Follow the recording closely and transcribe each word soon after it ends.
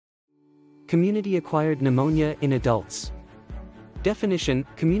Community-acquired pneumonia in adults. Definition: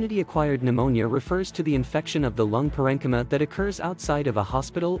 community-acquired pneumonia refers to the infection of the lung parenchyma that occurs outside of a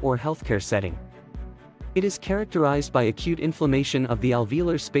hospital or healthcare setting. It is characterized by acute inflammation of the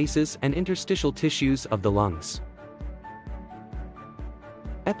alveolar spaces and interstitial tissues of the lungs.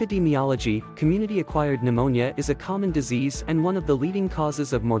 Epidemiology: community-acquired pneumonia is a common disease and one of the leading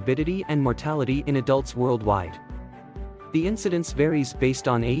causes of morbidity and mortality in adults worldwide. The incidence varies based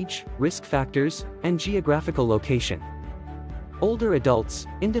on age, risk factors, and geographical location. Older adults,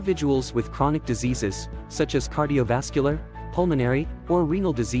 individuals with chronic diseases, such as cardiovascular, pulmonary, or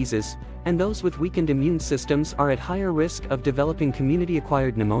renal diseases, and those with weakened immune systems are at higher risk of developing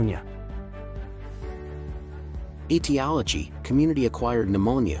community-acquired pneumonia. Etiology: community-acquired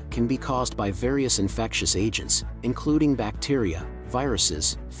pneumonia can be caused by various infectious agents, including bacteria,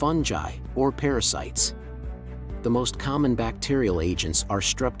 viruses, fungi, or parasites. The most common bacterial agents are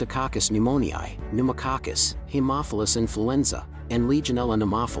Streptococcus pneumoniae, Pneumococcus, Haemophilus influenza, and Legionella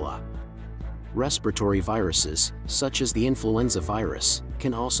pneumophila. Respiratory viruses, such as the influenza virus,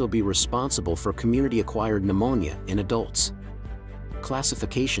 can also be responsible for community-acquired pneumonia in adults.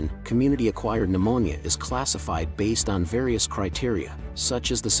 Classification: community-acquired pneumonia is classified based on various criteria, such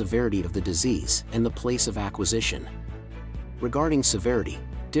as the severity of the disease and the place of acquisition. Regarding severity,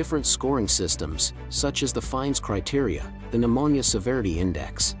 different scoring systems, such as the FINES criteria, the Pneumonia Severity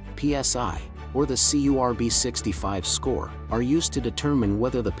Index, PSI, or the CURB-65 score, are used to determine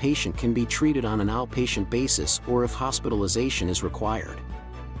whether the patient can be treated on an outpatient basis or if hospitalization is required.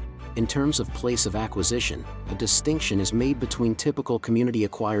 In terms of place of acquisition, a distinction is made between typical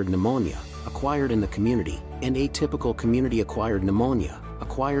community-acquired pneumonia, acquired in the community, and atypical community-acquired pneumonia,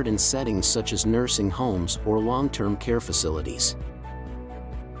 acquired in settings such as nursing homes or long-term care facilities.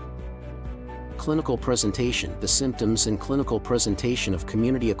 Clinical presentation: the symptoms and clinical presentation of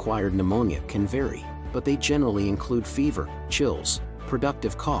community-acquired pneumonia can vary, but they generally include fever, chills,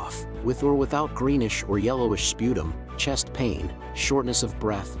 productive cough, with or without greenish or yellowish sputum, chest pain, shortness of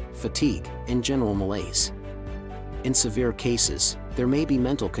breath, fatigue, and general malaise. In severe cases, there may be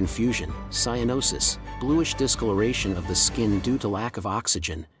mental confusion, cyanosis, bluish discoloration of the skin due to lack of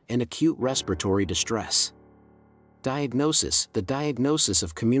oxygen, and acute respiratory distress. Diagnosis: the diagnosis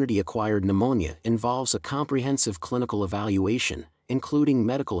of community-acquired pneumonia involves a comprehensive clinical evaluation, including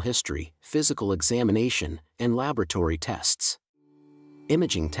medical history, physical examination, and laboratory tests.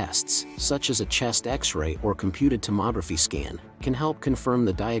 Imaging tests, such as a chest X-ray or computed tomography scan, can help confirm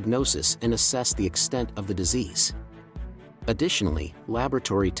the diagnosis and assess the extent of the disease. Additionally,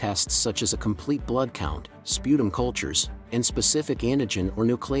 laboratory tests such as a complete blood count, sputum cultures, and specific antigen or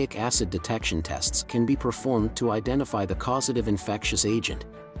nucleic acid detection tests can be performed to identify the causative infectious agent,